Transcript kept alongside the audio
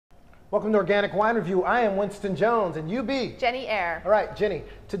Welcome to Organic Wine Review. I am Winston Jones, and you be? Jenny Eyre. All right, Jenny.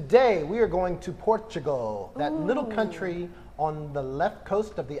 Today we are going to Portugal, that little country on the left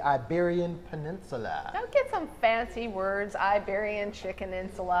coast of the Iberian Peninsula. Don't get some fancy words, Iberian Chicken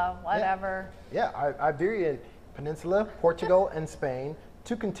Insula, whatever. Yeah, Iberian Peninsula, Portugal, and Spain,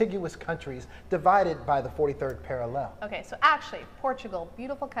 two contiguous countries divided by the 43rd parallel. Okay, so actually, Portugal,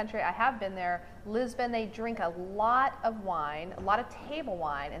 beautiful country. I have been there. Lisbon, they drink a lot of wine, a lot of table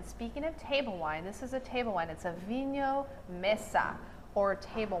wine. And speaking of table wine, this is a table wine. It's a vinho mesa, or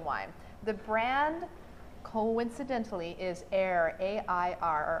table wine. The brand, coincidentally, is Eyre,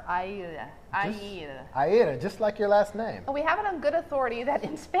 A-I-R, or Aira. Aira, just like your last name. We have it on good authority that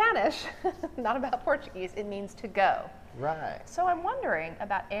in Spanish, not about Portuguese, it means to go. Right. So I'm wondering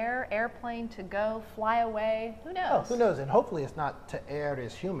about air, airplane, to go, fly away. Who knows? Oh, who knows? And hopefully it's not to err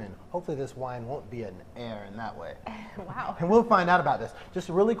as human. Hopefully this wine won't be an air in that way. Wow. And we'll find out about this. Just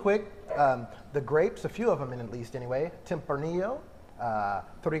really quick, the grapes, a few of them at least anyway, Tempranillo,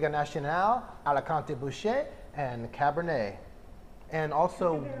 Touriga Nacional, Alicante Bouschet, and Cabernet. And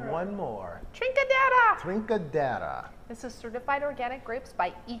also one more. Trincadera. This is certified organic grapes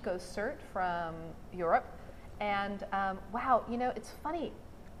by EcoCert from Europe. And wow, you know, it's funny.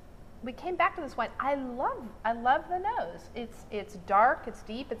 We came back to this wine. I love the nose. It's dark, it's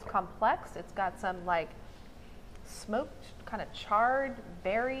deep, it's complex. It's got some like smoked, kind of charred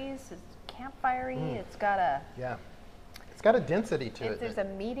berries. It's campfirey. It's got a It's got a density to it. There's a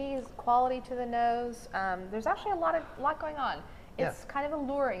meaty quality to the nose. There's actually a lot going on. It's kind of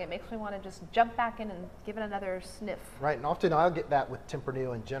alluring. It makes me want to just jump back in and give it another sniff. Right, and often I'll get that with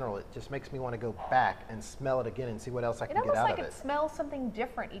Tempranillo in general. It just makes me want to go back and smell it again and see what else I can get out of it. It's almost like it smells something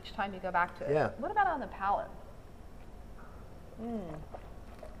different each time you go back to it. Yeah. What about on the palate?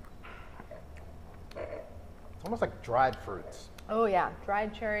 It's almost like dried fruits. Oh yeah,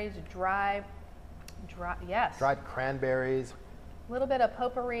 dried cherries, yes. Dried cranberries. A little bit of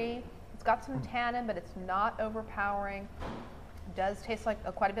potpourri. It's got some tannin, but it's not overpowering. It does taste like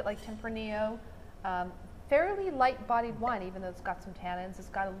quite a bit like Tempranillo. Fairly light-bodied wine, even though it's got some tannins. It's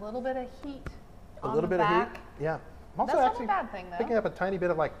got a little bit of heat on the back. Of heat. Yeah. I'm also That's actually not a bad thing, though. picking up a tiny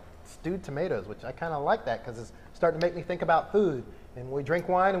bit of like stewed tomatoes, which I kind of like that because it's starting to make me think about food. And when we drink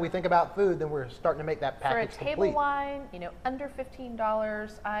wine and we think about food, then we're starting to make that package complete. For a table wine, you know, under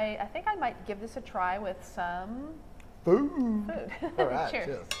 $15, I think I might give this a try with some food. food. All right. Cheers.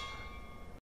 Cheers.